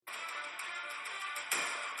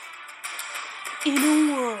In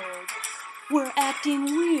a world where acting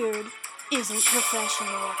weird isn't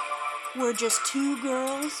professional, we're just two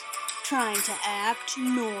girls trying to act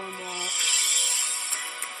normal.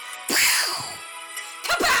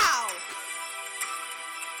 Kapow!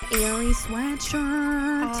 Airy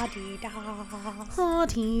sweatshirt. Adidas.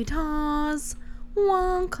 Adidas.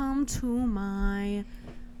 Welcome to my...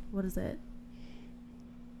 What is it?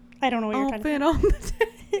 I don't know what you're trying to Outfit on the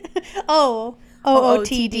day. Oh.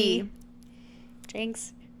 OOTD.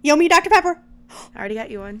 Jinx. Yo, me Dr. Pepper. I already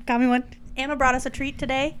got you one. Got me one. Anna brought us a treat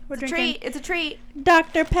today. We're It's a drinking treat. It's a treat.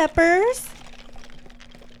 Dr. Peppers.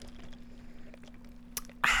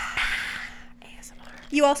 ASMR.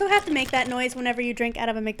 You also have to make that noise whenever you drink out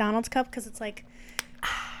of a McDonald's cup because it's like...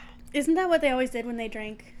 Isn't that what they always did when they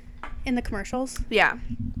drank in the commercials? Yeah.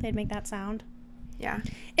 They'd make that sound. Yeah.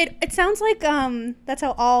 It sounds like that's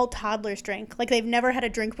how all toddlers drink. Like they've never had a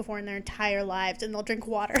drink before in their entire lives, and they'll drink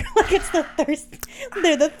water. Like it's the thirst.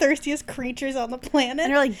 They're the thirstiest creatures on the planet.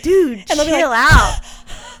 And they're like, dude, And they'll be chill like, out.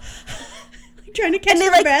 Trying to catch And they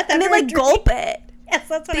their breath. and they after a like drink. gulp it. Yes,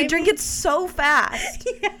 that's what They I drink mean. it so fast.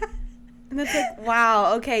 Yeah. And it's like,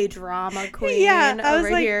 wow, okay, drama queen Yeah, I was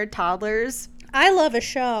over like- here, toddlers. I love a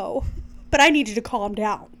show, but I need you to calm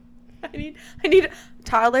down. I need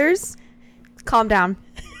toddlers. Calm down.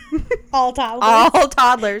 All toddlers. All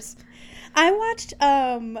toddlers. I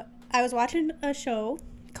was watching a show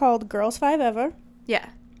called Girls Five Ever Yeah.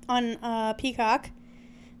 on Peacock.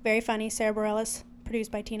 Very funny. Sarah Bareilles,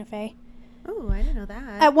 produced by Tina Fey. Oh, I didn't know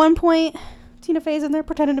that. At one point, Tina Fey's in there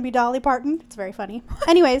pretending to be Dolly Parton. It's very funny.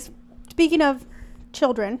 Anyways, speaking of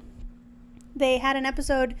children, they had an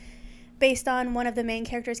episode based on one of the main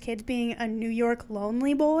characters' kids being a New York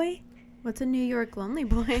lonely boy. What's a New York lonely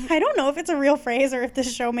boy? I don't know if it's a real phrase or if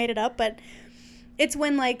this show made it up, but it's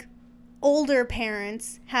when like older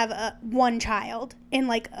parents have one child in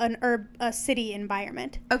like a city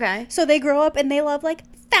environment. Okay. So they grow up and they love like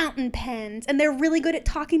fountain pens and they're really good at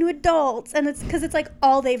talking to adults, and it's because it's like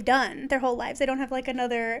all they've done their whole lives. They don't have like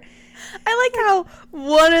another I like how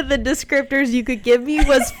one of the descriptors you could give me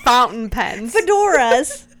was fountain pens.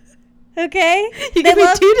 fedoras. Okay? You gave me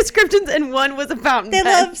two descriptions and one was a fountain They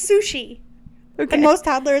pen. love sushi. Okay. And most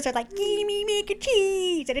toddlers are like, give me mac and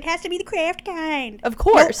cheese, and it has to be the Kraft kind. Of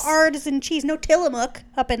course. No artisan cheese, no Tillamook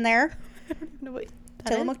up in there. No, wait.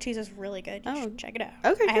 Tillamook cheese is really good. You Oh. should check it out.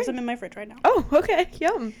 Okay, I have great. some in my fridge right now. Oh, okay.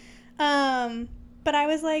 Yum. But I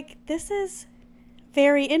was like, this is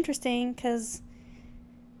very interesting because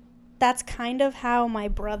that's kind of how my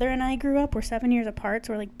brother and I grew up. We're 7 years apart,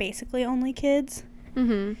 so we're like basically only kids.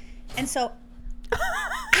 Mm-hmm. And so,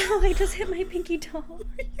 oh, I just hit my pinky toe. Are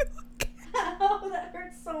you okay? Oh, that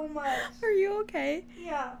hurts so much. Are you okay?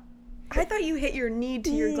 Yeah. I thought you hit your knee to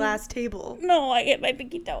your glass table. No, I hit my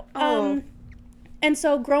pinky toe. Oh. And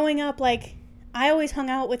so growing up, like, I always hung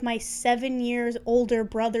out with my 7 years older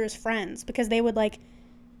brother's friends because they would, like,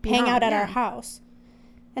 hang out at our house.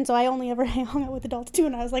 And so I only ever hung out with adults, too.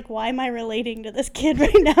 And I was like, why am I relating to this kid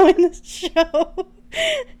right now in this show?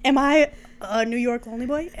 Am I a New York lonely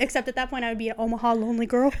boy? Except at that point, I would be an Omaha lonely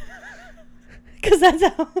girl. Because that's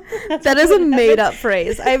how... That is a made-up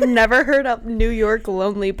phrase. I've never heard of New York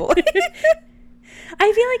lonely boy.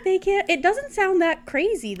 I feel like they can't... It doesn't sound that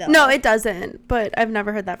crazy, though. No, it doesn't. But I've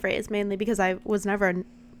never heard that phrase, mainly because I was never a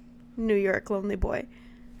New York lonely boy.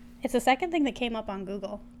 It's the second thing that came up on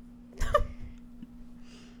Google.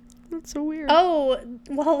 That's so weird. Oh,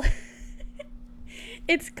 well,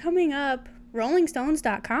 it's coming up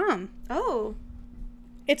rollingstones.com. Oh.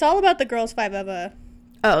 It's all about the Girls Five Ever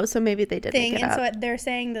Oh, so maybe they did thing, make it and up. so they're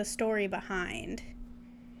saying the story behind.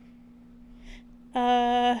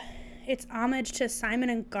 It's homage to Simon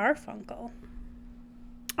and Garfunkel.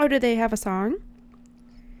 Oh, did they have a song?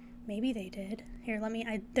 Maybe they did. Here,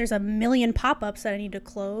 there's a million pop-ups that I need to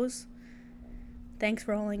close. Thanks,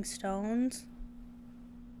 Rolling Stones.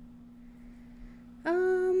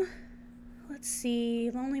 Let's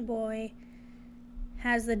see. Lonely Boy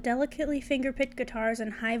has the delicately finger-picked guitars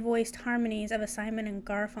and high-voiced harmonies of a Simon and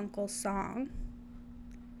Garfunkel song.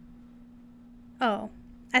 Oh,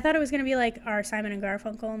 I thought it was going to be like our Simon and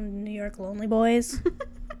Garfunkel and New York Lonely Boys.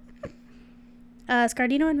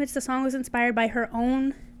 Scardino admits the song was inspired by her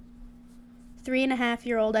own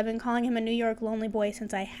 3.5-year-old. I've been calling him a New York Lonely Boy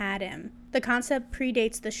since I had him. The concept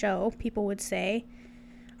predates the show, people would say.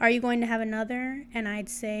 Are you going to have another? And I'd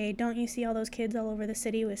say, don't you see all those kids all over the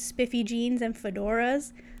city with spiffy jeans and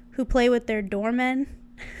fedoras who play with their doormen?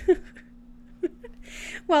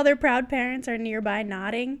 While their proud parents are nearby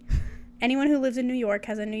nodding. Anyone who lives in New York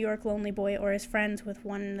has a New York lonely boy or is friends with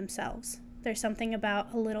one themselves. There's something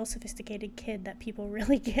about a little sophisticated kid that people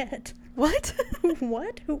really get. What?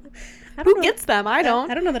 What? Who Gets them? I don't.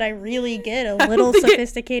 I don't know that I really get a little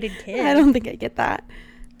sophisticated kid. I don't think I get that.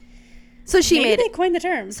 So Maybe they coined the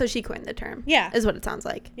term. So she coined the term. Yeah. Is what it sounds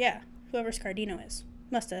like. Yeah. Whoever Scardino is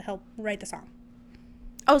must have helped write the song.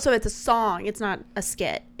 Oh, so it's a song. It's not a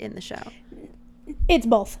skit in the show. It's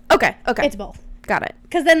both. Okay. It's both. Got it.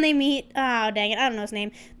 Because then they meet, oh, dang it, I don't know his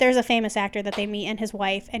name. There's a famous actor that they meet and his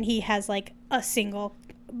wife, and he has, like, a single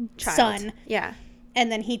son. Yeah.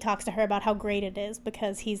 And then he talks to her about how great it is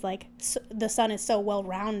because he's, like, the son is so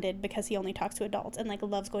well-rounded because he only talks to adults and, like,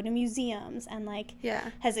 loves going to museums and, like,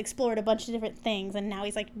 has explored a bunch of different things. And now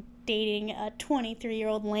he's, like, dating a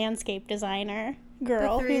 23-year-old landscape designer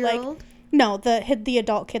girl. The 3-year-old? No, the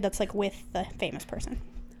adult kid that's, like, with the famous person.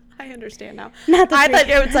 I understand now. I thought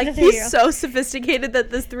it was like, he's so sophisticated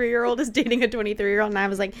that this 3-year-old is dating a 23-year-old. And I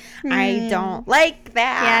was like, I don't like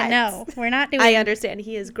that. Yeah, no, we're not doing. I understand.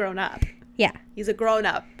 He is grown up. Yeah. He's a grown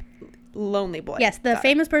up lonely boy. Yes, the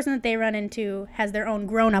famous person that they run into has their own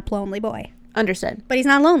grown up lonely boy. Understood. But he's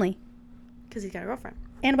not lonely. Because he's got a girlfriend.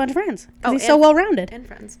 And a bunch of friends. Because he's so well rounded. And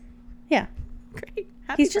friends. Yeah. Great.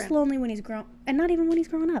 He's just lonely when he's grown. And not even when he's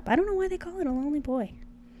grown up. I don't know why they call it a lonely boy.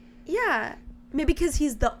 Yeah. Maybe because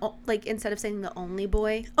he's instead of saying the only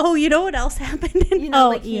boy. Oh, you know what else happened?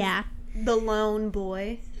 Yeah. The lone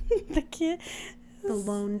boy. The kid. The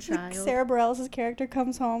lone child. Sarah Bareilles' character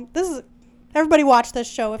comes home. Everybody watch this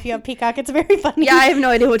show if you have Peacock. It's very funny. Yeah, I have no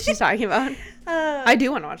idea what she's talking about. I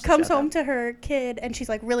do want to watch the Comes show, home to her kid, and she's,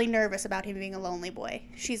 like, really nervous about him being a lonely boy.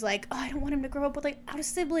 She's like, oh, I don't want him to grow up with, like, out a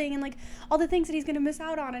sibling and, like, all the things that he's going to miss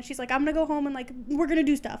out on. And she's like, I'm going to go home and, like, we're going to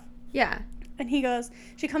do stuff. Yeah. And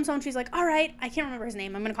she comes home, she's like, all right, I can't remember his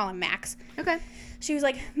name. I'm going to call him Max. Okay. She was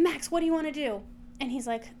like, Max, what do you want to do? And he's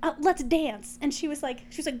like, let's dance. And she was like,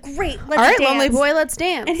 great, let's dance. All right, lonely boy, let's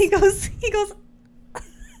dance. And he goes,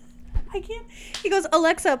 I can't. He goes,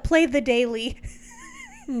 Alexa, play The Daily.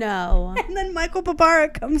 No. And then Michael Barbara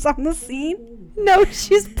comes on the scene. No,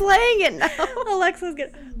 she's playing it now. Alexa's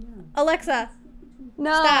good. Alexa.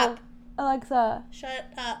 No. Stop. Alexa.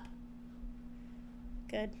 Shut up.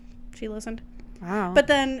 Good. She listened. Wow. But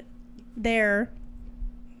then their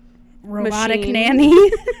robotic Machine. nanny,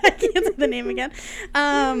 I can't say the name again,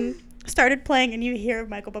 started playing, and you hear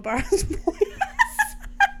Michael Barbara's voice.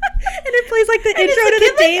 And it plays like the intro to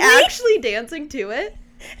The Daily. Like, actually dancing to it?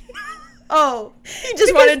 Oh, you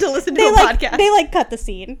just wanted to listen to a podcast. They, like, cut the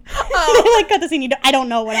scene. Oh. They, like, cut the scene. I don't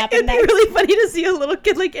know what happened It'd be really funny to see a little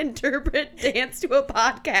kid, like, interpret dance to a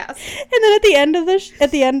podcast. And then at the end of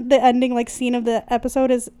the ending, like, scene of the episode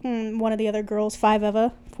is one of the other girls, Five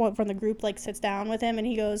Eva, from the group, like, sits down with him, and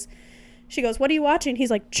she goes, what are you watching?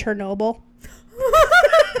 He's like, Chernobyl.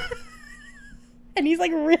 And he's,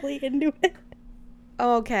 like, really into it.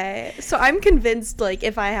 Okay, so I'm convinced, like,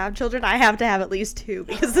 if I have children, I have to have at least 2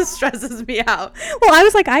 because this stresses me out. Well, I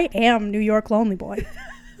was like, I am New York lonely boy.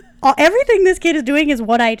 Everything this kid is doing is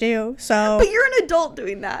what I do, so. But you're an adult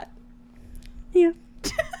doing that. Yeah.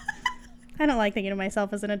 I don't like thinking of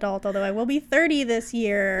myself as an adult, although I will be 30 this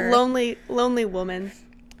year. Lonely woman.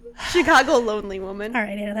 Chicago lonely woman. All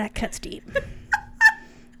right, Anna, that cuts deep.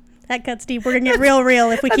 That cuts deep. We're going to get real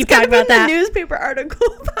if we keep That's talking about that. the newspaper article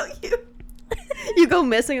about you. You go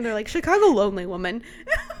missing and they're like, Chicago lonely woman.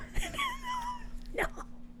 No.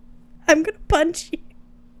 I'm going to punch you.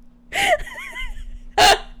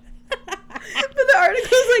 But the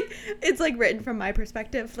article's like, it's like written from my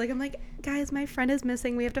perspective. Like, I'm like, guys, my friend is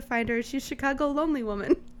missing. We have to find her. She's Chicago lonely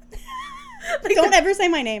woman. Like, don't ever say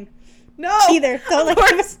my name. No. Either. Don't, of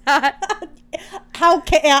course not. How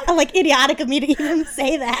like idiotic of me to even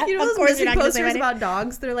say that. You know of those course missing you're not gonna say posters my name. about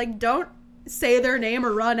dogs? They're like, don't say their name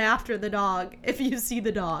or run after the dog if you see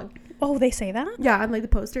the dog. Oh, they say that? Yeah, on like the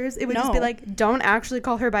posters. It would just be No. like, don't actually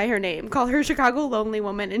call her by her name. Call her Chicago lonely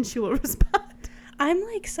woman and she will respond. I'm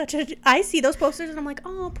like I see those posters and I'm like,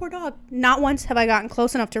 oh, poor dog. Not once have I gotten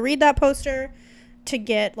close enough to read that poster to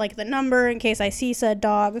get like the number in case I see said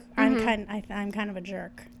dog. Mm-hmm. I'm kind of a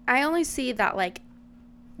jerk. I only see that, like,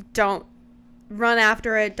 don't run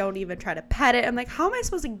after it, don't even try to pet it. I'm like, how am I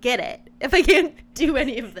supposed to get it if I can't do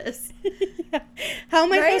any of this? Yeah. How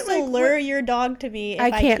am I supposed to Like, lure your dog to me if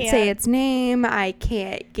I can't say its name. I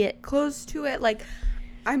can't get close to it. Like,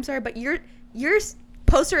 I'm sorry, but your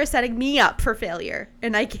poster is setting me up for failure,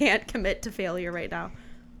 and I can't commit to failure right now.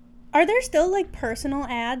 Are there still, like, personal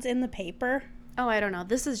ads in the paper? Oh, I don't know.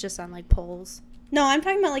 This is just on, like, polls. No, I'm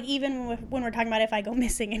talking about, like, even when we're talking about if I go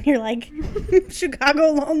missing and you're like,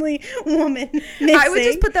 Chicago lonely woman missing. I would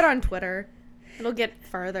just put that on Twitter. It'll get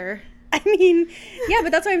further. I mean, yeah,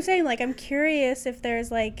 but that's what I'm saying. Like, I'm curious if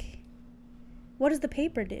there's, like, what does the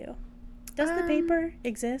paper do? Does the paper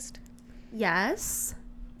exist? Yes.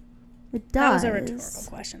 It does. That was a rhetorical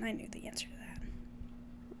question. I knew the answer to that.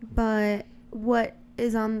 But what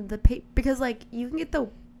is on the paper? Because, like, you can get a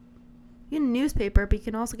newspaper, but you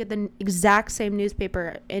can also get the exact same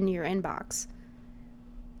newspaper in your inbox.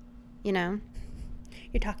 You know?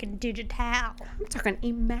 You're talking digital. I'm talking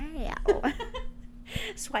email.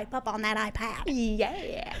 Swipe up on that iPad.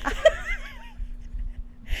 Yeah.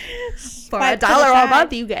 For Swipe to the $1 a side.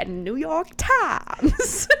 month, you get New York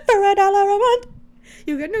Times. For $1 a month.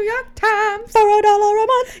 You get New York Times. For $1 a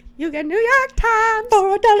month. You get New York Times.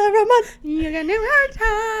 For $1 a month. You get New York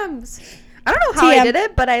Times. I don't know how I TM. did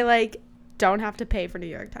it, but I, like, don't have to pay for New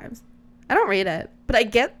York Times. I don't read it, but I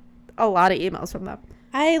get a lot of emails from them.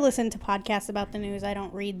 I listen to podcasts about the news. I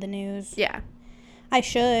don't read the news. Yeah. I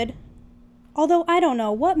should. Although I don't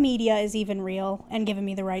know what media is even real and giving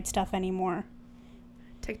me the right stuff anymore.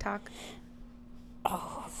 TikTok.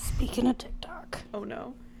 Oh, speaking of TikTok. Oh,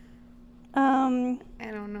 no. I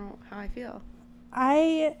don't know how I feel.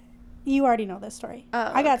 You already know this story.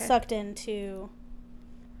 Oh, I got okay. sucked into.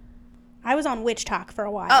 I was on Witch Talk for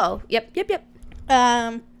a while. Oh, yep.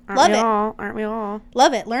 Love Aren't we it. all? Aren't we all?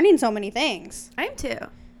 Love it. Learning so many things. I am too.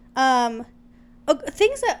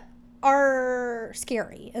 Things that are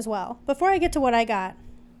scary as well. Before I get to what I got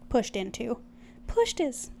pushed into.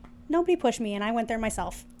 Nobody pushed me and I went there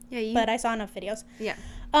myself. Yeah, But I saw enough videos. Yeah.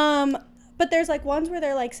 But there's like ones where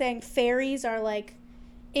they're like saying fairies are like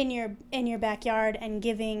in your backyard and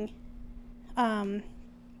giving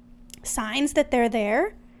signs that they're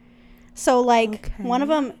there. So like one of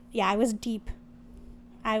them, I was deep.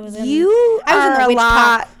 I was in You I was in are the a witch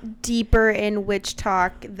lot talk. deeper in witch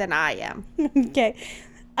talk than I am. Okay.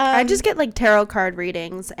 I just get like tarot card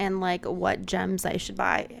readings and like what gems I should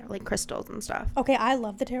buy, like crystals and stuff. Okay, I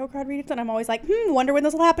love the tarot card readings, and I'm always like, wonder when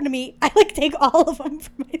this will happen to me. I like take all of them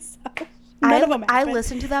for myself. None of them I happen.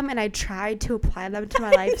 listened to them and I tried to apply them to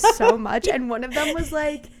my life so much, and one of them was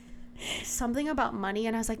like something about money,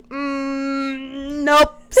 and I was like,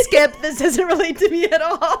 nope, skip. This doesn't relate to me at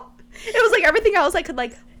all. It was like everything else I could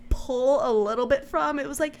like pull a little bit from. It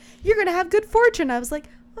was like, you're gonna have good fortune. I was like,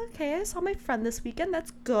 okay, I saw my friend this weekend.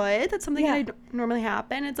 That's good. That's something that normally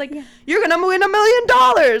happen. It's like, you're gonna win $1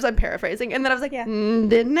 million. I'm paraphrasing, and then I was like,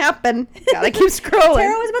 didn't happen. Gotta keep scrolling.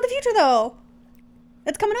 Tarot is about the future, though.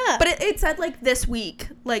 It's coming up. But it said like this week,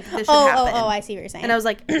 like this should happen. Oh, I see what you're saying. And I was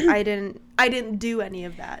like, I didn't do any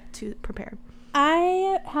of that to prepare.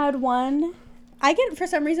 I had one. I get, for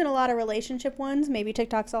some reason, a lot of relationship ones. Maybe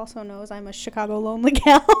TikToks also knows I'm a Chicago lonely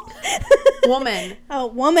gal. Woman. Oh,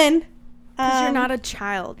 woman. Because you're not a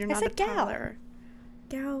child. You're not a gal. toddler.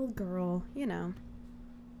 Gal, girl, you know.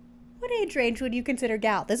 What age range would you consider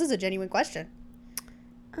gal? This is a genuine question.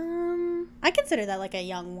 I consider that like a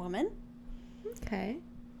young woman. Okay.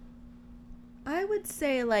 I would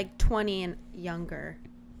say like 20 and younger.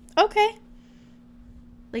 Okay.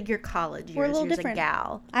 Like your college years. We're a little you're different. a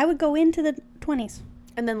gal. I would go into the 20s.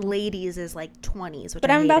 And then ladies is like 20s, which But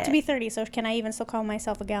I I'm hate about to it. be 30, so can I even still call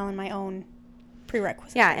myself a gal in my own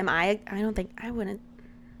prerequisite? Yeah, am I? I don't think I'm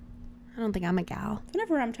a gal.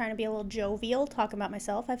 Whenever I'm trying to be a little jovial, talking about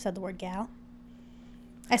myself, I've said the word gal.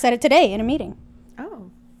 I said it today in a meeting.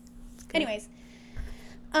 Oh. Anyways,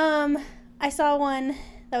 I saw one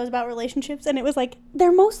that was about relationships, and it was like,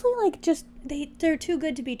 they're mostly like just, they're too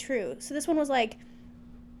good to be true. So this one was like,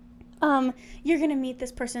 you're going to meet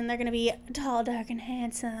this person, they're going to be tall, dark, and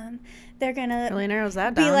handsome. They're going to Really narrows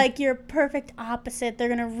that be down. like your perfect opposite. They're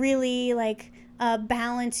going to really like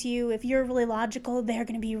balance you. If you're really logical, they're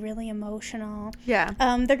going to be really emotional. Yeah.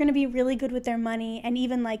 They're going to be really good with their money and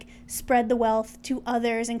even like spread the wealth to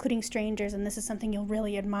others, including strangers. And this is something you'll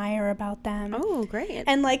really admire about them. Oh, great.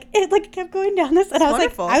 And like it like kept going down this, and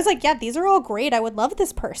Wonderful. I was like, yeah, these are all great. I would love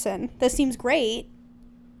this person. This seems great.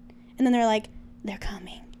 And then they're like, they're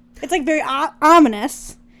coming. It's like very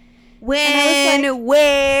ominous. When, like-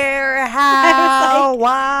 where, how,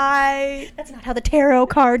 why. That's not how the tarot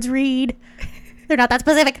cards read. They're not that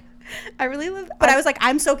specific. I really love. But I was like,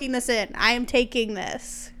 I'm soaking this in. I am taking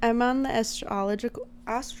this. I'm on the astrological.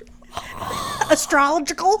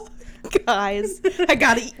 Astrological? Guys, I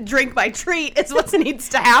gotta drink my treat. It's what needs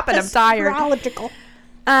to happen. I'm tired. Astrological.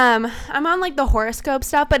 I'm on like the horoscope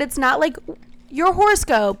stuff, but it's not like your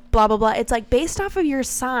horoscope, blah blah blah. It's like based off of your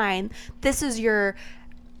sign. This is your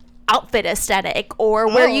outfit aesthetic or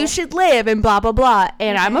where you should live and blah blah blah.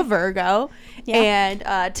 And I'm a Virgo. Yeah.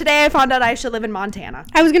 And today I found out I should live in Montana.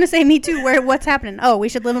 I was gonna say me too. What's happening? Oh, we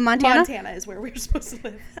should live in Montana. Montana is where we're supposed to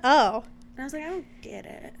live. Oh, And I was like, I don't get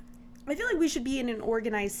it. I feel like we should be in an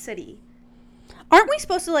organized city. aren't we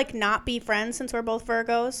supposed to like not be friends since we're both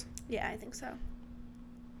Virgos? Yeah, I think so.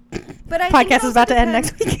 But Podcast is about to end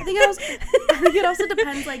next week. I think it also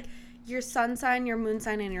depends, like, your sun sign, your moon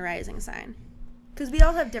sign, and your rising sign. Because we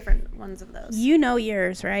all have different ones of those. You know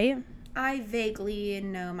yours, right? I vaguely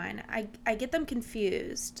know mine. I get them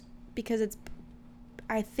confused because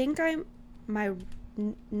I think my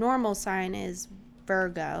normal sign is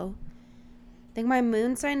Virgo. I think my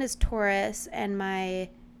moon sign is Taurus, and my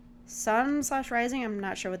sun/rising, I'm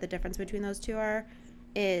not sure what the difference between those two are,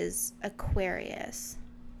 is Aquarius.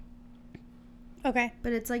 Okay.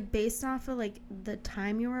 But it's, like, based off of, like, the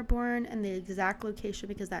time you were born and the exact location,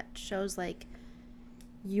 because that shows, like,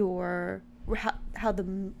 how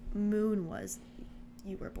the moon was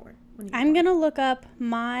you were born. I'm going to look up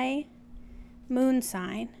my moon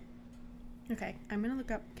sign. Okay. I'm going to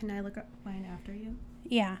look up. Can I look up mine after you?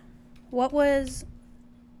 Yeah. What was...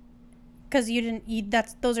 Because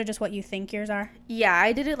those are just what you think yours are? Yeah,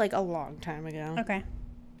 I did it, like, a long time ago. Okay.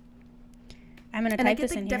 I'm going to type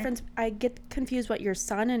this in here. I get confused what your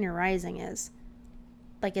sun and your rising is.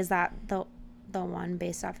 Like, is that the one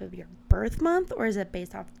based off of your birth month, or is it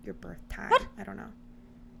based off your birth time? What? I don't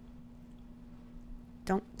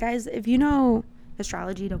know. Guys, if you know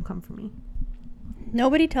astrology, don't come for me.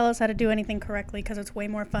 Nobody tell us how to do anything correctly because it's way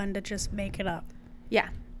more fun to just make it up. Yeah.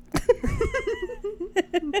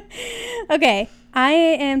 Okay, I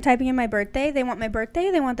am typing in my birthday. They want my birthday,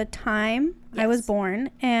 they want the time I was born,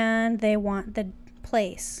 and they want the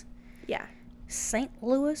place. Yeah. St.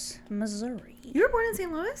 Louis, Missouri. You were born in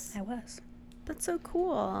St. Louis? I was. That's so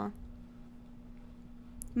cool.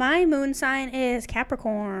 My moon sign is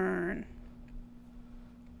Capricorn.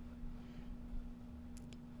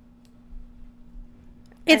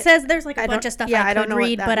 It says there's like a bunch of stuff I could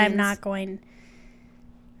read, but I'm not going.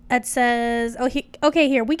 It says, okay,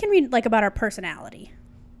 here, we can read like about our personality.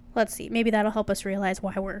 Let's see. Maybe that'll help us realize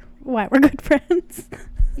why we're good friends.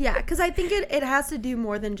 Yeah, because I think it has to do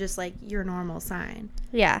more than just like your normal sign.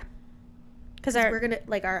 Yeah. Because we're going to,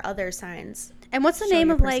 like, our other signs. And what's the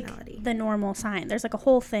name of, like, the normal sign? There's, like, a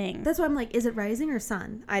whole thing. That's why I'm like, is it rising or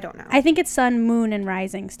sun? I don't know. I think it's sun, moon, and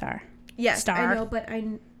rising star. Yes, star. I know, but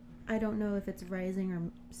I don't know if it's rising or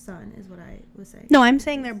sun is what I was saying. No, I'm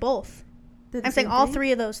saying they're both. I'm saying all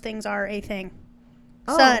three of those things are a thing.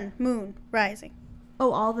 Oh. Sun, moon, rising.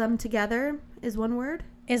 Oh, all of them together is one word?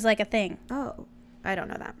 Is like a thing. Oh, I don't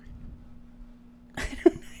know that. I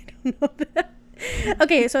don't know that.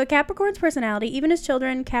 Okay, so a Capricorn's personality, even as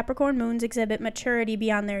children, Capricorn moons exhibit maturity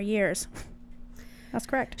beyond their years. That's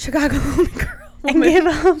correct. Chicago girl. And give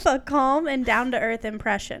off a calm and down-to-earth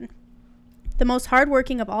impression. The most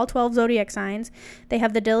hardworking of all 12 zodiac signs, they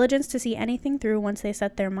have the diligence to see anything through once they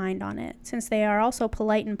set their mind on it. Since they are also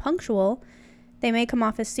polite and punctual, they may come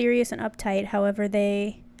off as serious and uptight. However,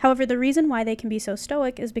 the reason why they can be so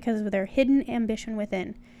stoic is because of their hidden ambition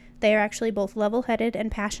within. They are actually both level-headed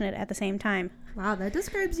and passionate at the same time. Wow, that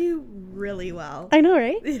describes you really well. I know,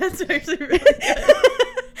 right? That's actually really good.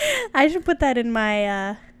 I should put that in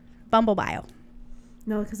my Bumble bio.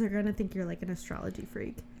 No, because they're going to think you're like an astrology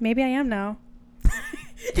freak. Maybe I am now.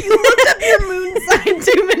 You looked up your moon sign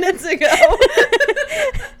 2 minutes ago.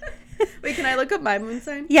 Wait, can I look up my moon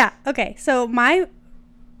sign? Yeah, okay. So I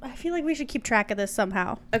feel like we should keep track of this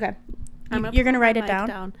somehow. Okay. You're going to write it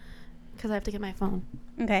down? Because I have to get my phone.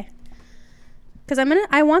 Okay. Because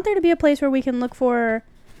I want there to be a place where we can look for...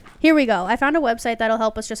 Here we go. I found a website that'll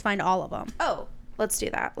help us just find all of them. Oh, let's do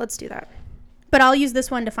that. But I'll use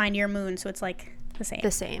this one to find your moon, so it's like the same.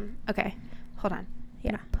 The same. Okay. Hold on.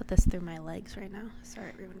 Yeah. Put this through my legs right now. Sorry,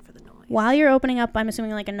 everyone, for the noise. While you're opening up, I'm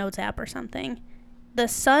assuming like a notes app or something. The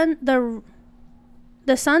sun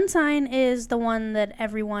sign is the one that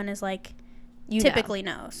everyone is like typically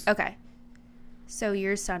knows. Okay. So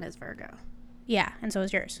your sun is Virgo. Yeah, and so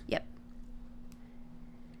is yours. Yep.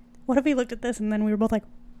 What if we looked at this and then we were both like,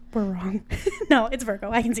 we're wrong? No, it's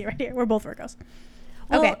Virgo. I can see right here. We're both Virgos.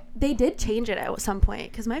 Well, okay. They did change it at some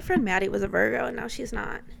point because my friend Maddie was a Virgo and now she's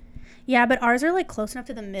not. Yeah, but ours are like close enough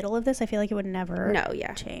to the middle of this. I feel like it would never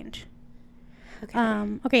change. Okay.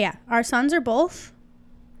 Okay, yeah. Our suns are both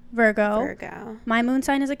Virgo. Virgo. My moon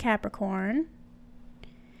sign is a Capricorn.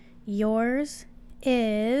 Yours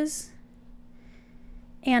is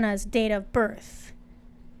Anna's date of birth.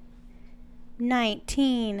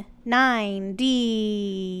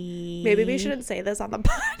 1990. Maybe we shouldn't say this on the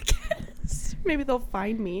podcast. Maybe they'll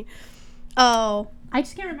find me. Oh, I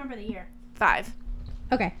just can't remember the year. 5.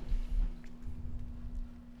 Okay.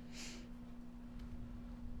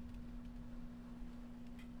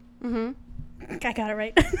 Mm-hmm. I got it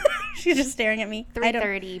right. She's just staring at me.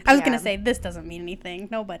 3:30 p.m. I was going to say, this doesn't mean anything.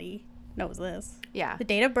 Nobody knows this. Yeah. The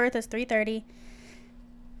date of birth is 3:30.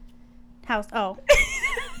 House. Oh.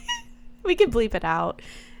 We can bleep it out.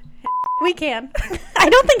 We can. I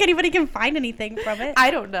don't think anybody can find anything from it.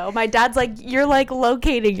 I don't know. My dad's like, you're like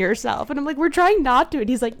locating yourself. And I'm like, we're trying not to. And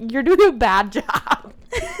he's like, you're doing a bad job.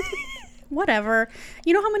 Whatever.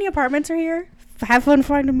 You know how many apartments are here? Have fun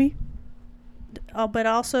finding me. Oh, but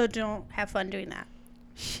also don't have fun doing that.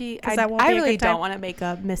 I really don't want to make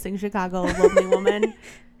a missing Chicago lonely woman.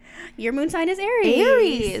 Your moon sign is Aries.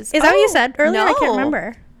 Aries. Is that what you said earlier? No. I can't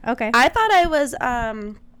remember. Okay. I thought I was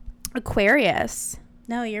Aquarius.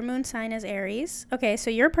 No, your moon sign is Aries. Okay, so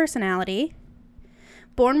your personality.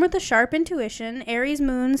 Born with a sharp intuition, Aries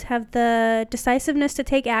moons have the decisiveness to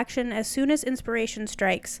take action as soon as inspiration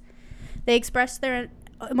strikes. They express their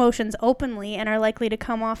emotions openly and are likely to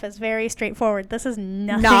come off as very straightforward. This is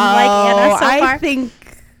nothing like Anna so far. I think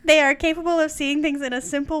they are capable of seeing things in a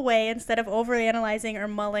simple way instead of overly analyzing or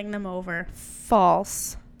mulling them over.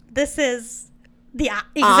 False. This is the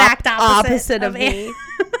exact opposite of me.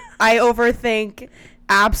 I overthink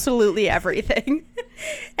absolutely everything.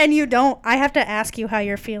 And you don't. I have to ask you how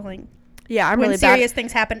you're feeling. Yeah, I'm when really bad. When serious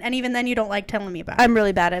things happen, and even then you don't like telling me about it. I'm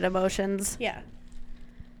really bad at emotions. Yeah.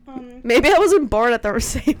 Maybe I wasn't born at the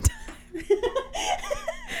same time.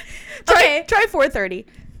 Try 4:30.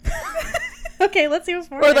 Okay, let's see what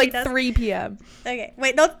 4:30 or like does. 3 p.m. Okay,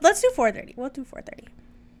 wait, no, let's do 4:30. We'll do 4:30.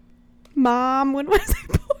 Mom, when was I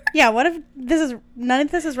born? Yeah, what if none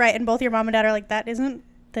of this is right, and both your mom and dad are like, that isn't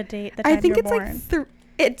the date, the time I think you're it's born.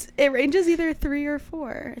 like it ranges either 3 or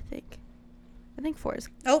 4. I think 4 is.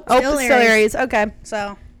 Still Aries. Okay.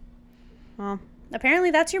 So, well,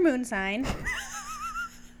 apparently that's your moon sign.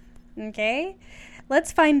 Okay,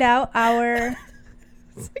 let's find out our.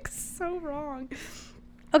 It's like so wrong.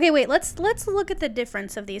 Okay, wait. Let's look at the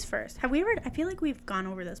difference of these first. Have we ever? I feel like we've gone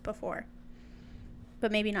over this before, but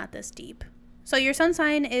maybe not this deep. So your sun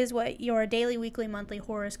sign is what your daily, weekly, monthly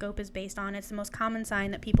horoscope is based on. It's the most common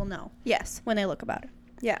sign that people know. Yes. When they look about it.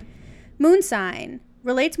 Yeah. Moon sign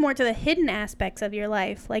relates more to the hidden aspects of your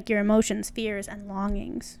life, like your emotions, fears, and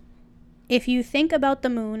longings. If you think about the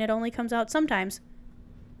moon, it only comes out sometimes.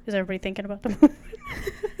 Is everybody thinking about the moon?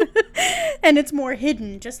 And it's more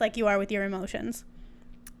hidden, just like you are with your emotions.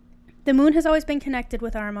 The moon has always been connected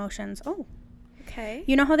with our emotions. Oh. Okay.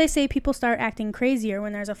 You know how they say people start acting crazier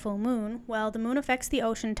when there's a full moon? Well, the moon affects the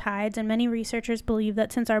ocean tides, and many researchers believe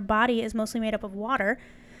that since our body is mostly made up of water,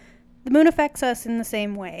 the moon affects us in the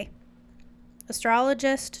same way.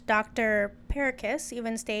 Astrologist Dr. Perikis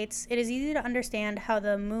even states, it is easy to understand how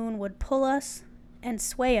the moon would pull us and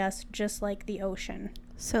sway us just like the ocean.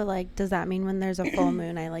 So, like, does that mean when there's a full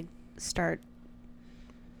moon, I, like, start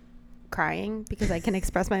crying because I can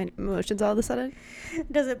express my emotions all of a sudden?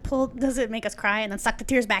 Does it make us cry and then suck the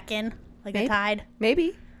tears back in like a tide?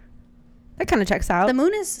 Maybe. That kind of checks out. The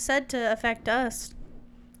moon is said to affect us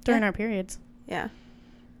during our periods. Yeah.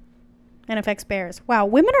 And affects bears. Wow,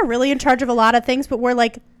 women are really in charge of a lot of things, but we're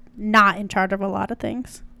like not in charge of a lot of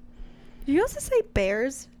things. Did you also say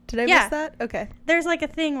bears? Did I miss that? Okay. There's like a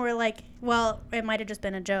thing where like, well, it might have just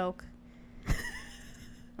been a joke.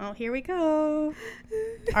 Oh, here we go.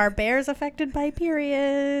 Are bears affected by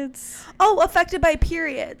periods? Oh, affected by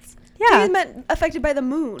periods. Yeah. You meant affected by the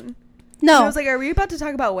moon. No. And I was like, are we about to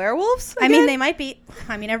talk about werewolves again? I mean, they might be.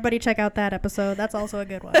 I mean, everybody check out that episode. That's also a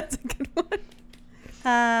good one. That's a good one.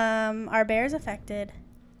 Are bears affected?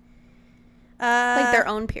 Like their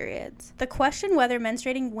own periods. The question whether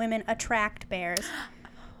menstruating women attract bears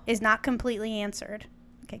is not completely answered.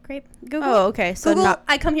 Okay, great. Google. Oh, okay. So Google, not.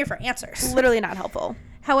 I come here for answers. Literally not helpful.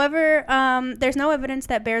 However, there's no evidence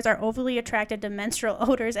that bears are overly attracted to menstrual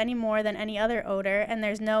odors any more than any other odor, and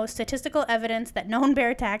there's no statistical evidence that known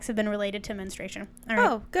bear attacks have been related to menstruation. All right.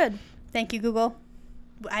 Oh, good. Thank you, Google.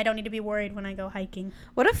 I don't need to be worried when I go hiking.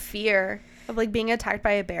 What a fear of like being attacked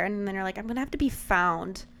by a bear, and then you're like, I'm gonna have to be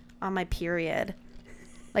found on my period,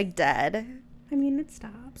 like dead. I mean, it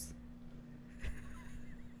stops.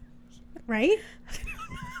 Right?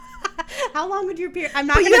 How long would your period? I'm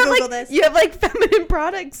not going to Google this. You have like feminine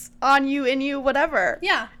products on you, in you, whatever.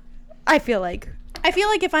 Yeah. I feel like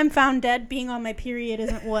if I'm found dead, being on my period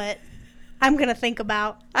isn't what I'm going to think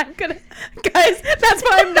about. Guys, that's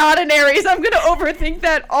why I'm not an Aries. I'm going to overthink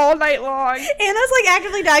that all night long. Anna's like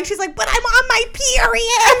actively dying. She's like, but I'm on my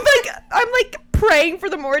period. I'm like praying for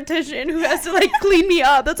the mortician who has to like clean me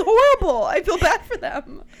up. That's horrible. I feel bad for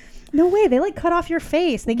them. No way. They like cut off your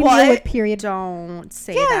face. They can deal with period. Don't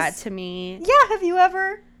say that to me. Yeah. Have you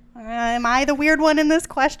ever? Am I the weird one in this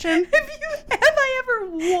question? Have I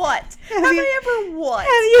ever what? Have I ever what?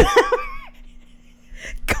 Have you ever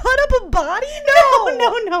cut up a body?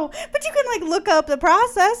 No. But you can like look up the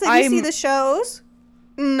process and you see the shows.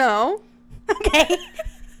 No. Okay.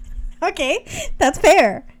 Okay. That's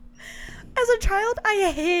fair. And As a child,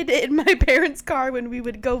 I hid in my parents' car when we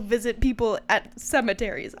would go visit people at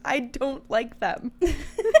cemeteries. I don't like them.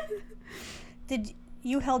 Did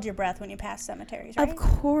you held your breath when you passed cemeteries, right? Of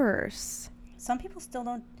course. Some people still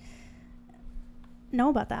don't know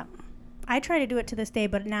about that. I try to do it to this day,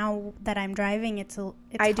 but now that I'm driving, it's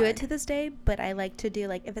I do hard. it to this day, but I like to do,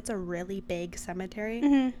 like, if it's a really big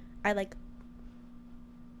cemetery, I like...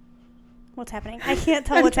 What's happening? I can't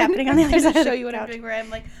tell what's happening on the other side of the show you what I'm couch. doing, where I'm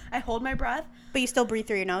like, I hold my breath. But you still breathe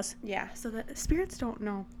through your nose. Yeah, so the spirits don't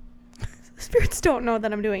know. Spirits don't know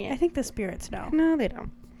that I'm doing I it. think the spirits know. No, they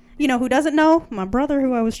don't. You know who doesn't know? My brother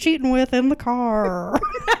who I was cheating with in the car.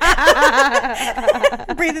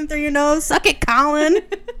 Breathing through your nose. Suck it, Colin.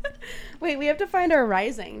 Wait, we have to find our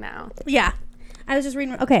rising now. Yeah. I was just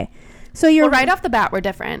reading. Okay. So you're Well, right off the bat, we're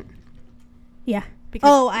different. Yeah.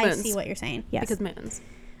 Because I moons. see what you're saying. Yes. Because moons.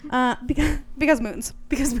 Because moons.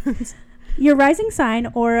 Because moons. Your rising sign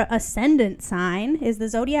or ascendant sign is the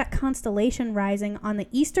zodiac constellation rising on the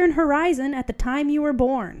eastern horizon at the time you were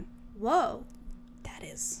born. Whoa. That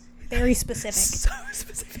is very specific. So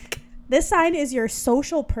specific. This sign is your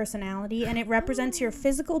social personality, and it represents your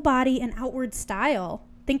physical body and outward style.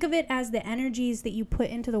 Think of it as the energies that you put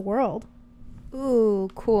into the world. Ooh,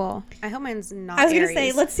 cool. I hope mine's not I was going to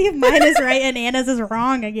say, let's see if mine is right and Anna's is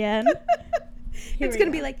wrong again. It's going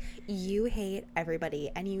to be like, you hate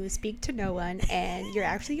everybody and you speak to no one and you're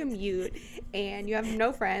actually a mute and you have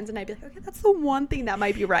no friends. And I'd be like, okay, that's the one thing that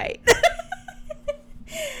might be right.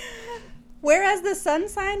 Whereas the sun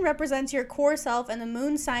sign represents your core self and the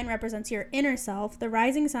moon sign represents your inner self, the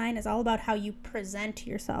rising sign is all about how you present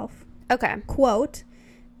yourself. Okay. Quote,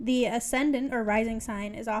 the ascendant or rising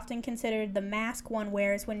sign is often considered the mask one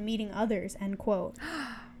wears when meeting others, end quote.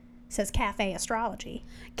 Says Cafe Astrology.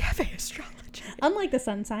 Cafe Astrology. Unlike the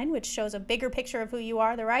sun sign, which shows a bigger picture of who you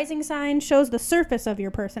are, the rising sign shows the surface of your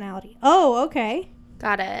personality. Oh, okay.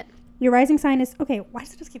 Got it. Your rising sign is... Okay, why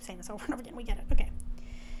does it just keep saying this over and over again? We get it. Okay.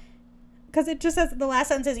 Because it just says... The last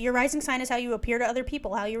sentence is, your rising sign is how you appear to other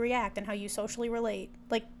people, how you react, and how you socially relate.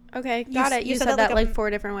 Like... Okay, got it. You said that like 4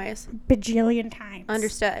 different ways. Bajillion times.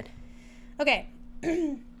 Understood. Okay.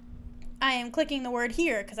 I am clicking the word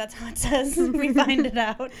here because that's how it says. We find it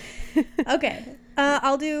out. Okay.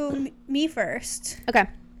 I'll do me first. Okay.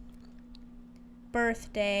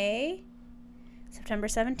 Birthday, September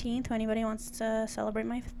 17th. If anybody wants to celebrate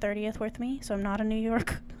my 30th with me, so I'm not a New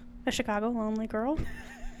York, a Chicago lonely girl.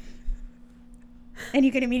 And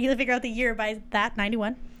you can immediately figure out the year by that,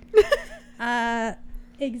 91.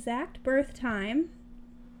 Exact birth time.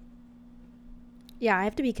 Yeah, I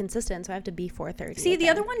have to be consistent, so I have to be 4:30. See, the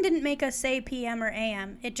other one didn't make us say PM or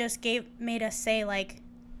AM. It just made us say, like...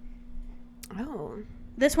 Oh.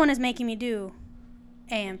 This one is making me do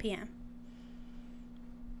AM, PM.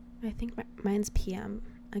 I think mine's PM.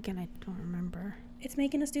 Again, I don't remember. It's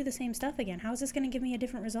making us do the same stuff again. How is this going to give me a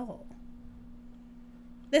different result?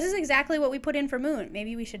 This is exactly what we put in for moon.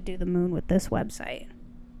 Maybe we should do the moon with this website.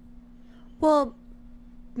 Well,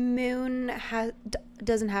 moon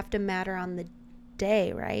doesn't have to matter on the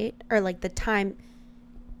day, right? Or like the time,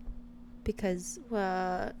 because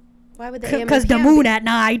why would the AM because the moon at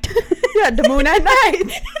night. Yeah, the moon at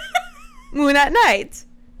night. Moon at night.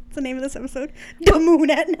 That's the name of this episode. The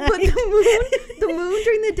moon at night. But the moon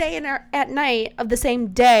during the day and at night of the same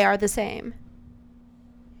day are the same.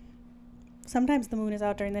 Sometimes the moon is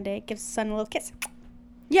out during the day. It gives the sun a little kiss.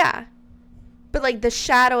 Yeah, but like the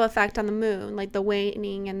shadow effect on the moon, like the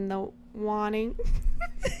waning and the waning.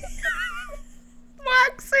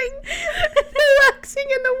 waxing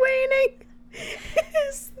and the waning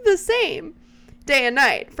is the same day and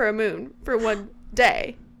night for a moon for one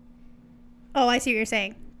day. Oh, I see what you're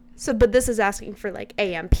saying. So, but this is asking for like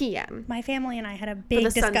AM, PM. My family and I had a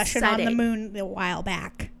big discussion on the moon a while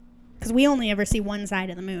back. Because we only ever see one side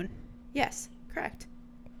of the moon. Yes, correct.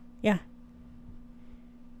 Yeah.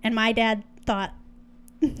 And my dad thought,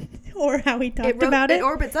 or how he talked about it. It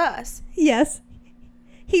orbits us. Yes.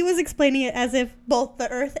 He was explaining it as if both the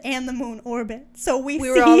Earth and the moon orbit. So we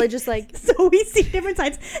were all just like... So we see different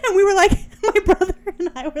sides. And we were like, my brother and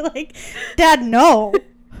I were like, Dad, no.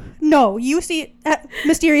 No, you see...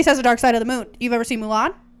 Mysterious has a dark side of the moon. You've ever seen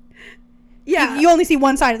Mulan? Yeah. You only see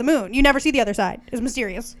one side of the moon. You never see the other side. It's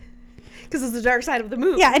mysterious. Because it's the dark side of the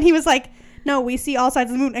moon. Yeah, and he was like, no, we see all sides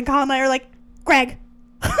of the moon. And Colin and I are like, Greg...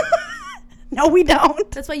 No, we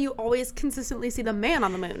don't. That's why you always consistently see the man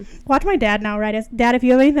on the moon. Watch my dad now write us. Dad, if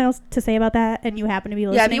you have anything else to say about that and you happen to be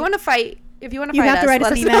listening. Yeah, if you want to fight, you have to write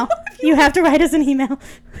us an email. You have to write us an email.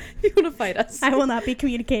 You want to fight us. I will not be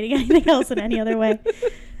communicating anything else in any other way.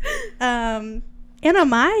 Anna,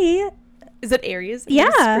 Is it Aries?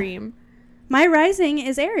 Yeah. Scream. My rising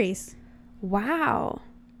is Aries. Wow.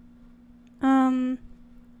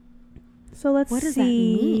 So let's see. What does that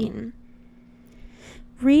mean?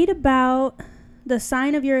 Read about the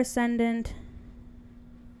sign of your ascendant.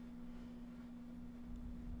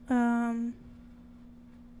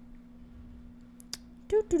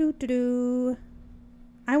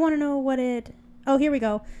 I want to know what it... Oh, here we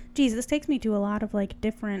go. Geez, this takes me to a lot of, like,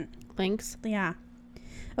 different... Links? Yeah.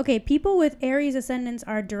 Okay, people with Aries ascendants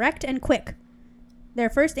are direct and quick. Their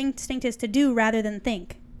first instinct is to do rather than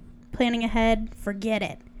think. Planning ahead, forget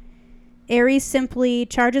it. Aries simply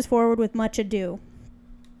charges forward with much ado.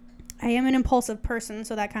 I am an impulsive person,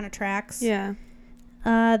 so that kind of tracks. Yeah.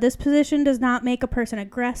 This position does not make a person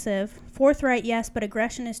aggressive. Forthright, yes, but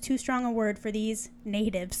aggression is too strong a word for these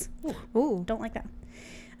natives. Ooh. Don't like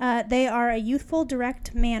that. They are a youthful,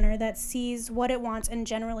 direct manner that sees what it wants and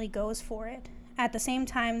generally goes for it. At the same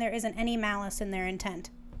time, there isn't any malice in their intent.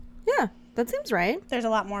 Yeah, that seems right. There's a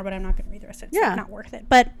lot more, but I'm not going to read the rest of it. It's Yeah. like, not worth it.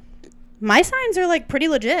 But my signs are like pretty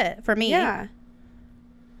legit for me. Yeah.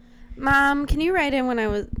 Mom, can you write in when I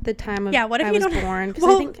was the time of What if I you was don't born? Because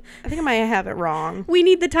well, I think I might have it wrong. We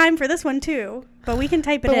need the time for this one too, but we can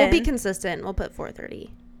type it But in. we'll be consistent. We'll put 4:30.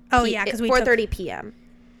 Oh yeah, because we 4:30 p.m.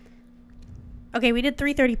 Okay, we did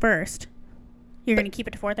 3:30 first. You're going to keep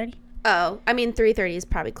it to 4:30? Oh, I mean 3:30 is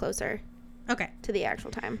probably closer Okay. to the actual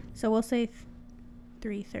time. So we'll say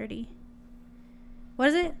 3:30. What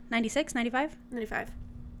is it? 96, 95? 95.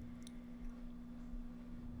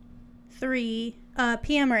 3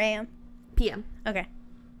 p.m. or a.m.? p.m. Okay.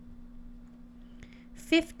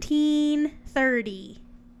 15:30.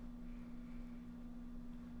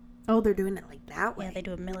 Oh, they're doing it like that way. Yeah, they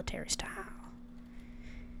do it military style.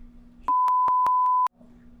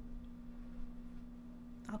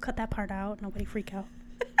 I'll cut that part out. Nobody freak out.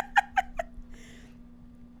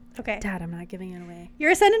 Okay. Dad, I'm not giving it away.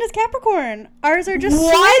 Your ascendant is Capricorn. Ours are just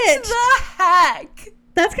What switched. the heck?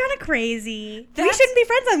 That's kind of crazy. We That's- shouldn't be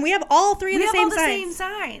friends then. We have all three of We the have same all the signs. same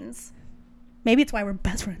signs. Maybe it's why we're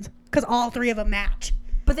best friends. Because all three of them match.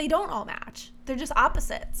 But they don't all match. They're just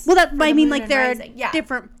opposites. Well, that For I the mean, moon like, and they're rising. Yeah.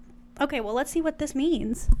 different. Okay, well, let's see what this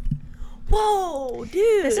means. Whoa,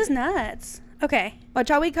 dude. This is nuts. Okay. Watch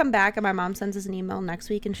how we come back and my mom sends us an email next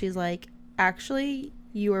week and she's like, actually,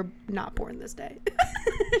 you were not born this day.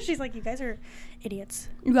 She's like, you guys are idiots.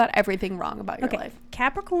 You got everything wrong about your Okay. life.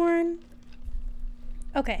 Capricorn.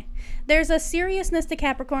 Okay. There's a seriousness to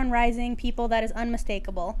Capricorn rising people that is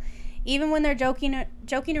unmistakable. Even when they're joking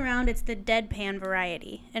around, it's the deadpan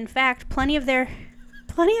variety. In fact, plenty of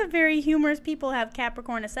very humorous people have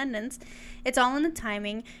Capricorn ascendants. It's all in the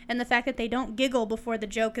timing and the fact that they don't giggle before the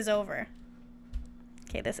joke is over.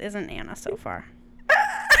 Okay, this isn't Anna so far.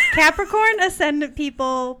 Capricorn ascendant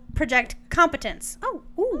people project competence. Oh,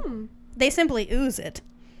 ooh. They simply ooze it.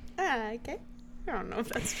 Okay. I don't know if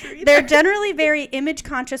that's true either. They're generally very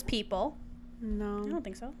image-conscious people. No. I don't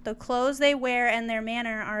think so. The clothes they wear and their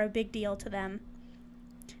manner are a big deal to them.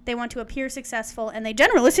 They want to appear successful, and they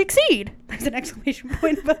generally succeed. There's an exclamation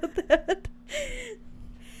point about that.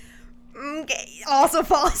 Okay. Also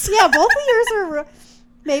false. Yeah, both of yours are...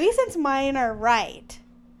 Maybe since mine are right.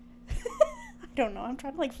 I don't know. I'm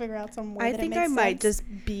trying to, like, figure out some way I that think it makes I might sense.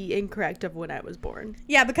 just be incorrect of when I was born.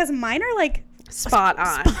 Yeah, because mine are, like... Spot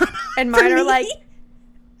on. And for mine are me. like...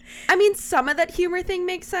 I mean, some of that humor thing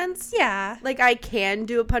makes sense. Yeah. Like, I can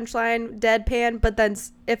do a punchline deadpan, but then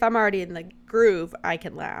if I'm already in the groove, I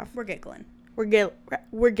can laugh. We're giggling.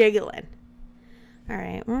 We're giggling. All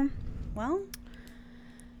right. Well...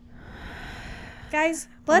 Guys,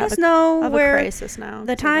 let us I know have a where crisis now.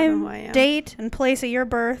 the I don't know who I time, am. date, and place of your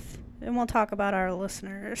birth, and we'll talk about our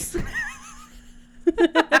listeners.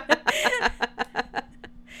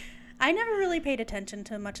 I never really paid attention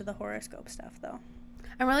to much of the horoscope stuff, though.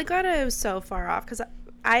 I'm really glad I was so far off because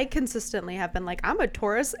I consistently have been like, I'm a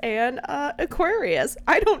Taurus and Aquarius.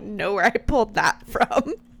 I don't know where I pulled that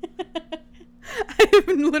from. I have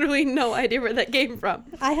literally no idea where that came from.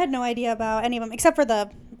 I had no idea about any of them, except for the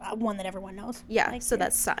one that everyone knows. Yeah, Like, so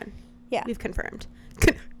that's Sun. Yeah. We've confirmed.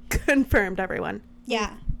 Confirmed, everyone.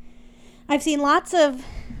 Yeah. I've seen lots of,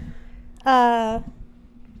 like,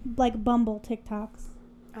 Bumble TikToks.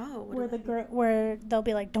 Oh. Where they'll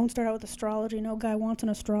be like, don't start out with astrology. No guy wants an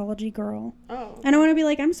astrology girl. Oh. And I want to be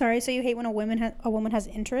like, I'm sorry. So you hate when a woman has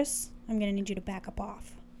interests? I'm gonna need you to back up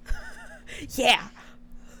off. Yeah.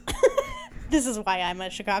 This is why I'm a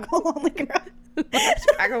Chicago lonely girl.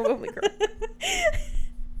 Chicago lonely girl.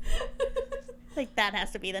 Like, that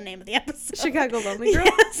has to be the name of the episode. Chicago lonely girl.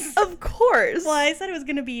 Yes. Of course. Well, I said it was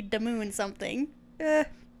gonna be Damoon something. Well,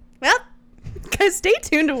 Guys, stay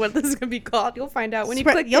tuned to what this is gonna be called. You'll find out when you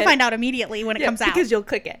click it. You'll find out immediately when it comes out. Because you'll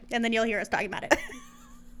click it. And then you'll hear us talking about it.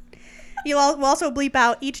 We'll also bleep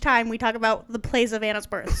out each time we talk about the place of Anna's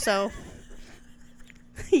birth, so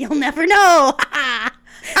you'll never know.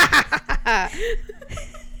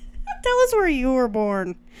 Tell us where you were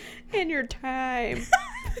born. And your time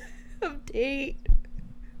of date.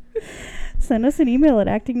 Send us an email at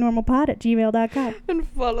actingnormalpod@gmail.com. And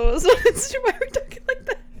follow us on Instagram. Why are we talking like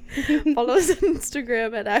that? Follow us on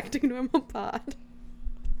Instagram at actingnormalpod.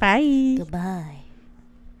 Bye. Goodbye.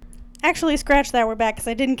 Actually, scratch that. We're back because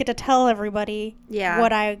I didn't get to tell everybody Yeah.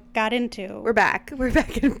 what I got into. We're back. We're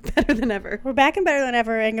back and better than ever. We're back and better than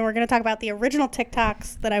ever, and we're going to talk about the original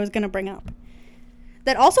TikToks that I was going to bring up.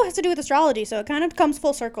 That also has to do with astrology, so it kind of comes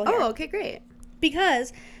full circle here. Oh, okay, great.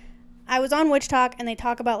 Because I was on Witch Talk, and they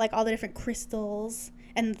talk about, like, all the different crystals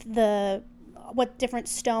and what different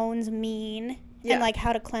stones mean, Yeah. and, like,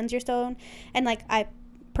 how to cleanse your stone. And, like, I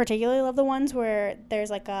particularly love the ones where there's,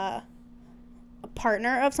 like, a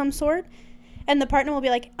partner of some sort, and the partner will be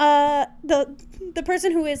like, the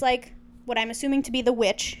person who is, like, what I'm assuming to be the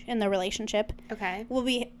witch in the relationship Okay. will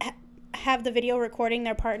be have the video recording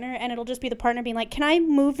their partner, and it'll just be the partner being like, can I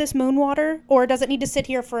move this moon water, or does it need to sit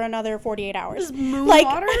here for another 48 hours? Just moon like,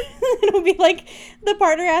 water? It'll be like the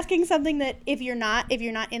partner asking something that if you're not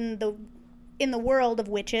in the world of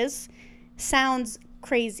witches, sounds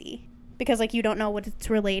crazy because, like, you don't know what it's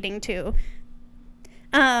relating to.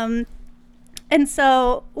 And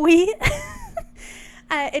so we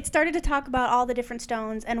it started to talk about all the different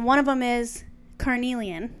stones, and one of them is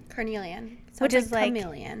carnelian. Carnelian. Which is like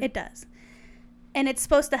chameleon. It does. And it's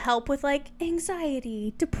supposed to help with, like,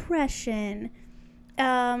 anxiety, depression,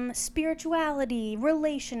 spirituality,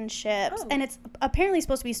 relationships. Oh. And it's apparently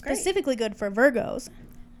supposed to be specifically good for Virgos.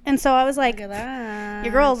 And so I was like, Look at that.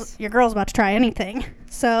 your girl's about to try anything.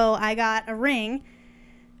 So I got a ring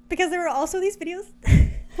because there were also these videos.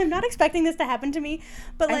 I'm not expecting this to happen to me,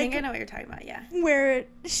 but, like, I think I know what you're talking about, yeah. where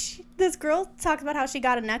this girl talked about how she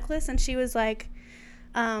got a necklace, and she was like,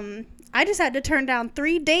 I just had to turn down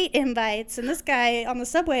 3 date invites, and this guy on the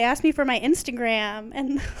subway asked me for my Instagram,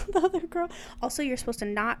 and the other girl, also, you're supposed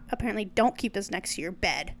to don't keep this next to your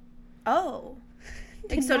bed. Oh.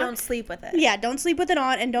 Like, so don't sleep with it. Yeah, don't sleep with it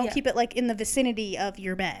on, and don't Yeah. keep it, like, in the vicinity of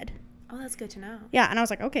your bed. Oh, that's good to know. Yeah, and I was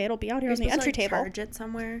like, okay, it'll be out here You're on the supposed to, entry like, table charge it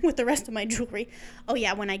somewhere. with the rest of my jewelry. Oh,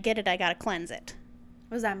 yeah, when I get it, I gotta cleanse it.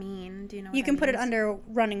 What does that mean? Do you know what You that can put it means? under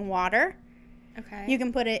running water. Okay. You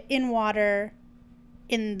can put it in water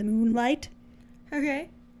in the moonlight. Okay.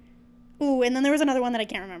 Ooh, and then there was another one that I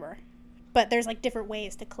can't remember. But there's, like, different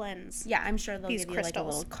ways to cleanse. Yeah, I'm sure they'll These give you, like, a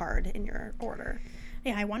crystals. little card in your order.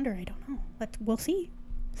 Yeah, I wonder. I don't know. We'll see.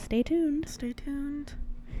 Stay tuned. Stay tuned.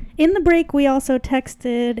 In the break, we also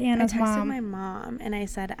texted Anna's I texted mom. my mom, and I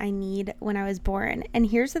said, I need when I was born. And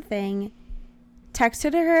here's the thing.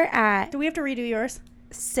 Texted her at Do we have to redo yours?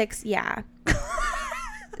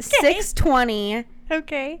 6:20.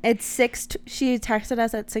 Okay. It's she texted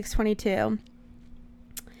us at 6:22.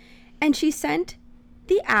 And she sent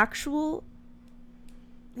the actual,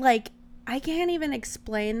 like, I can't even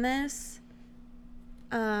explain this.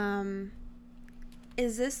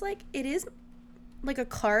 Is this, like, it is like a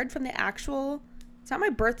card from the actual, it's not my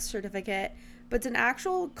birth certificate, but it's an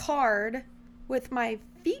actual card with my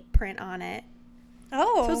feet print on it.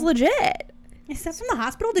 Oh. So it's legit. Is that from the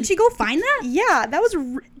hospital? Did she go find that? Yeah, that was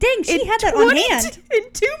Dang, she had that on hand.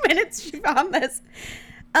 In 2 minutes, she found this.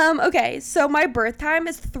 Okay, so my birth time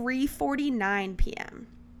is 3:49 p.m.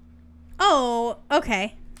 Oh,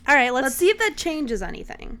 okay. All right, Let's see if that changes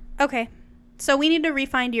anything. Okay. So we need to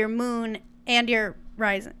refind your moon and your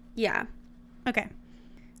rising. Yeah. Okay.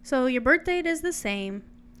 So your birth date is the same.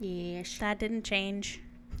 Yeesh. That didn't change.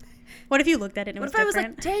 What if you looked at it and it What was if different? I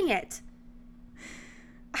was like, dang it?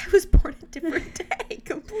 I was born a different day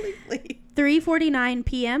completely. 3:49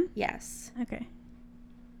 p.m.? Yes. Okay.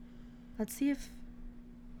 Let's see if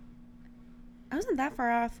I wasn't that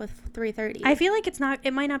far off with 3:30. I feel like it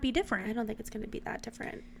might not be I different. don't think it's going to be that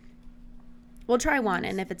different. We'll try one,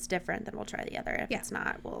 and if it's different, then we'll try the other. If Yeah. it's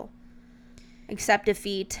not, we'll accept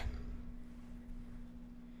defeat.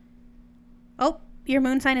 Oh, your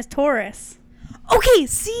moon sign is Taurus. Okay,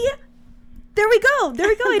 see? There we go. There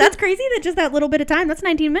we go. That's crazy that just that little bit of time, that's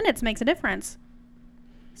 19 minutes, makes a difference.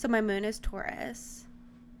 So my moon is Taurus.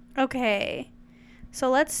 Okay. So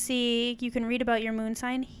let's see. You can read about your moon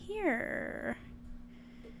sign here.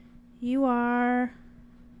 You are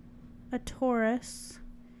a Taurus.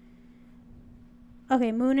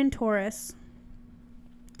 Okay, moon in Taurus.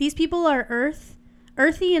 These people are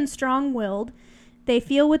earthy and strong-willed. They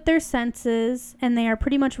feel with their senses, and they are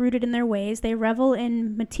pretty much rooted in their ways. They revel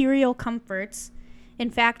in material comforts. In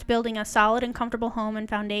fact, building a solid and comfortable home and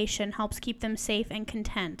foundation helps keep them safe and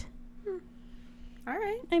content. All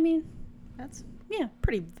right. I mean, That's Yeah.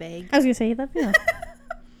 pretty vague. I was going to say that. Yeah.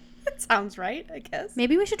 That sounds right, I guess.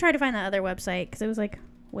 Maybe we should try to find that other website because it was like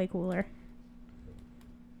way cooler.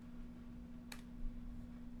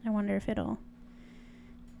 I wonder if it'll.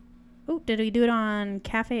 Oh, did we do it on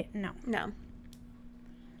Cafe? No. No.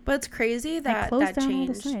 But it's crazy that closed that down all the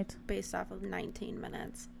changed sites. based off of 19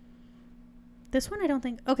 minutes. This one I don't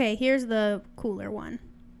think. Okay, here's the cooler one.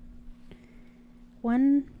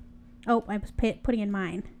 Oh, I was putting in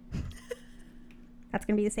mine. That's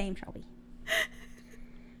going to be the same, Shelby.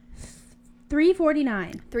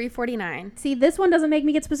 $3.49. $3.49. See, this one doesn't make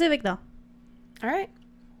me get specific, though. All right.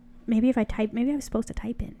 Maybe I was supposed to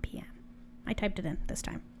type in PM. I typed it in this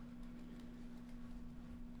time.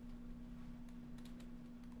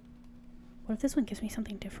 What if this one gives me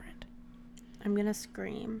something different? I'm going to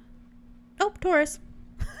scream. Oh, Taurus.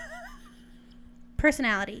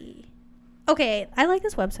 Personality. Okay, I like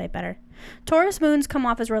this website better. Taurus moons come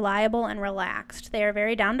off as reliable and relaxed. They are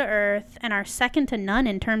very down to earth and are second to none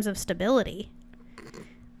in terms of stability.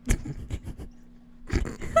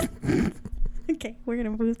 Okay, we're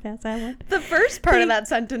going to move past that one. The first part of that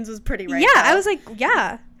sentence was pretty right. Yeah, though. I was like,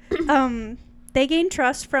 yeah. They gain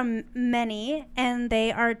trust from many, and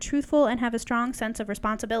they are truthful and have a strong sense of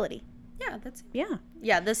responsibility.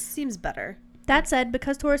 Yeah, this seems better. That said,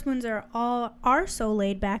 because Taurus moons are so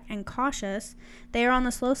laid back and cautious, they are on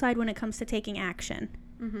the slow side when it comes to taking action.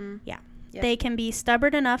 Mm-hmm. Yeah. Yep. They can be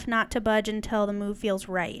stubborn enough not to budge until the move feels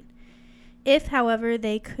right. If, however,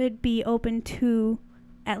 they could be open to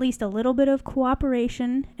at least a little bit of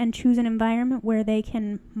cooperation and choose an environment where they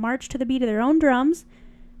can march to the beat of their own drums,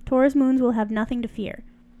 Taurus moons will have nothing to fear.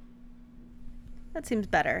 That seems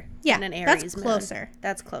better. Yeah, than an Aries that's moon. closer.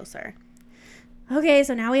 That's closer. Okay,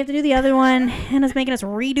 so now we have to do the other one. Hannah's making us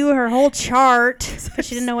redo her whole chart because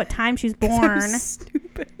she didn't know what time she was born. So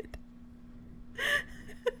stupid.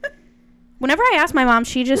 Whenever I ask my mom,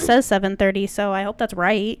 she just says 7:30, so I hope that's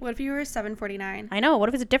right. What if you were 7:49? I know. What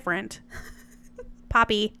if it's different?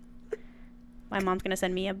 Poppy. My mom's going to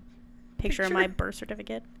send me a picture of my birth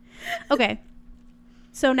certificate. Okay.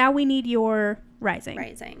 So now we need your rising.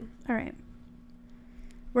 Rising. All right.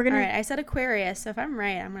 We're going to... All right, I said Aquarius, so if I'm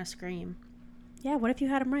right, I'm going to scream. Yeah, what if you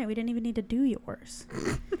had them right? We didn't even need to do yours.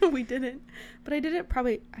 We didn't. But I did it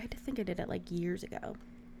I think I did it like years ago.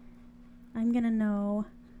 I'm going to know...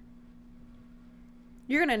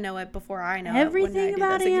 You're going to know it before I know everything it when I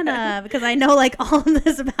about do this Anna again. because I know like all of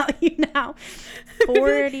this about you now.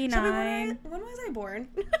 49. When was I born?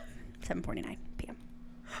 7:49 p.m.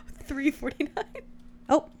 3:49.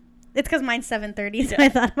 Oh, it's because mine's 7:30, so I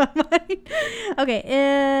thought about mine.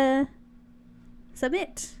 Okay,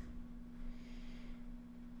 submit.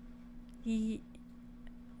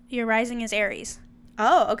 Your rising is Aries.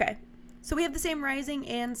 Oh, okay. So we have the same rising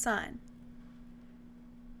and sun.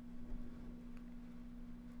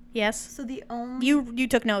 Yes. So the only You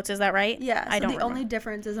took notes, is that right? Yeah. So I don't the remember. only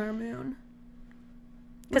difference is our moon.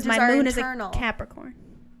 Because my moon is a Capricorn.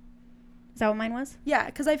 Is that what mine was? Yeah,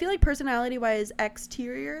 because I feel like personality-wise,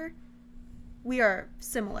 exterior, we are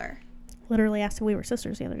similar. Literally asked if we were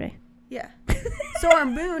sisters the other day. Yeah. So our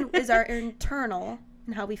moon is our internal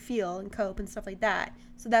and how we feel and cope and stuff like that.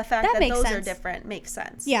 So that fact that makes those sense. are different makes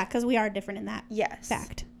sense. Yeah, because we are different in that Yes.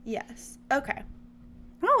 fact. Yes. Okay.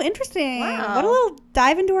 Oh, interesting. Wow. What a little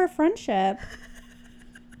dive into our friendship.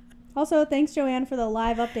 Also, thanks, Joanne, for the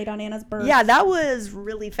live update on Anna's birth. Yeah, that was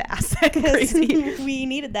really fast. Crazy. We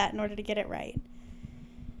needed that in order to get it right.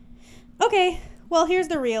 Okay, well, here's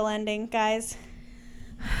the real ending, guys.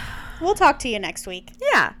 We'll talk to you next week.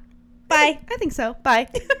 Yeah. Bye. I think so. Bye.